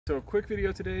So a quick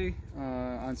video today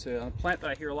on a plant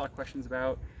that I hear a lot of questions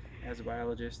about as a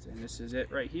biologist, and this is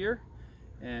it right here.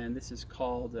 And this is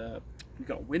called, you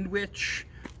got windwitch,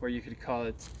 or you could call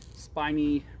it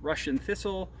spiny Russian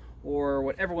thistle, or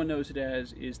what everyone knows it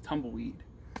as is tumbleweed.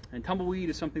 And tumbleweed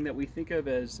is something that we think of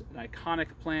as an iconic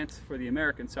plant for the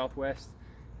American Southwest,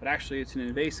 but actually it's an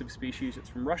invasive species. It's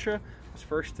from Russia. It was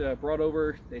first brought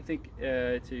over, they think,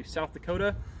 to South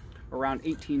Dakota around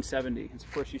 1870. And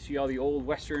of course you see all the old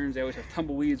westerns, they always have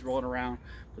tumbleweeds rolling around,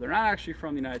 but they're not actually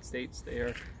from the United States. They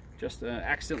are just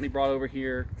accidentally brought over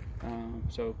here.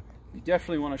 So you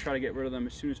definitely want to try to get rid of them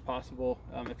as soon as possible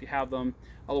if you have them,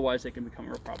 otherwise they can become a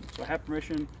real problem. So I have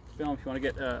permission to film if you want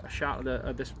to get a shot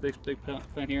of this big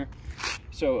plant here.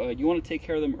 So you want to take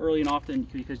care of them early and often,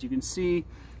 because you can see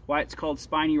why it's called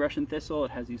spiny Russian thistle.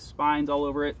 It has these spines all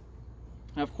over it.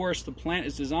 And of course the plant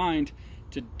is designed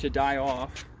to die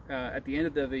off at the end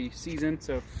of the season.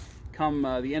 So come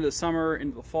the end of the summer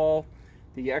into the fall,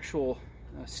 the actual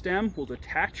stem will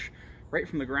detach right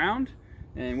from the ground,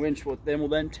 and which will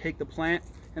then take the plant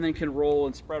and then can roll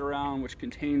and spread around, which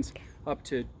contains up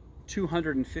to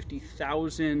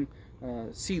 250,000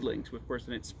 seedlings. Of course,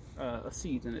 then it's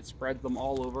seeds, and it spreads them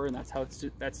all over, and that's how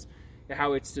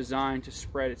it's designed to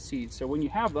spread its seeds. So when you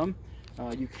have them,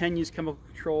 you can use chemical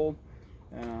control,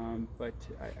 but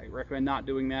I recommend not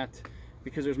doing that,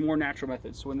 because there's more natural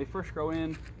methods. So when they first grow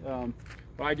in,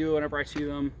 what I do whenever I see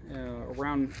them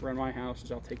around my house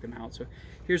is I'll take them out. So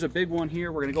here's a big one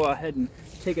here. We're gonna go ahead and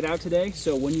take it out today.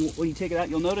 So when you take it out,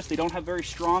 you'll notice they don't have very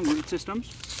strong root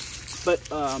systems, but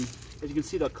as you can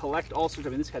see, they'll collect all sorts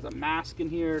of, this has a mask in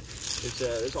here,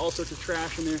 there's all sorts of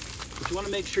trash in there, but you wanna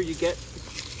make sure you get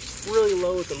really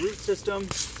low at the root system,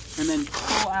 and then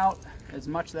pull out as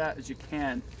much of that as you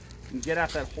can and get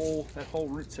at that whole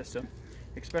root system,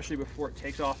 especially before it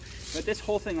takes off. But this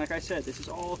whole thing, like I said, this is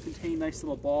all contained nice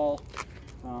little ball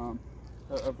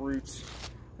of roots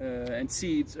and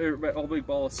seeds, or a big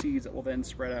ball of seeds that will then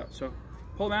spread out. So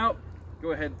pull them out,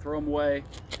 go ahead, throw them away,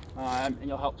 and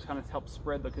you'll help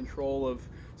spread the control of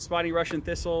spiny Russian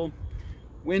thistle,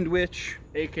 windwitch,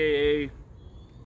 aka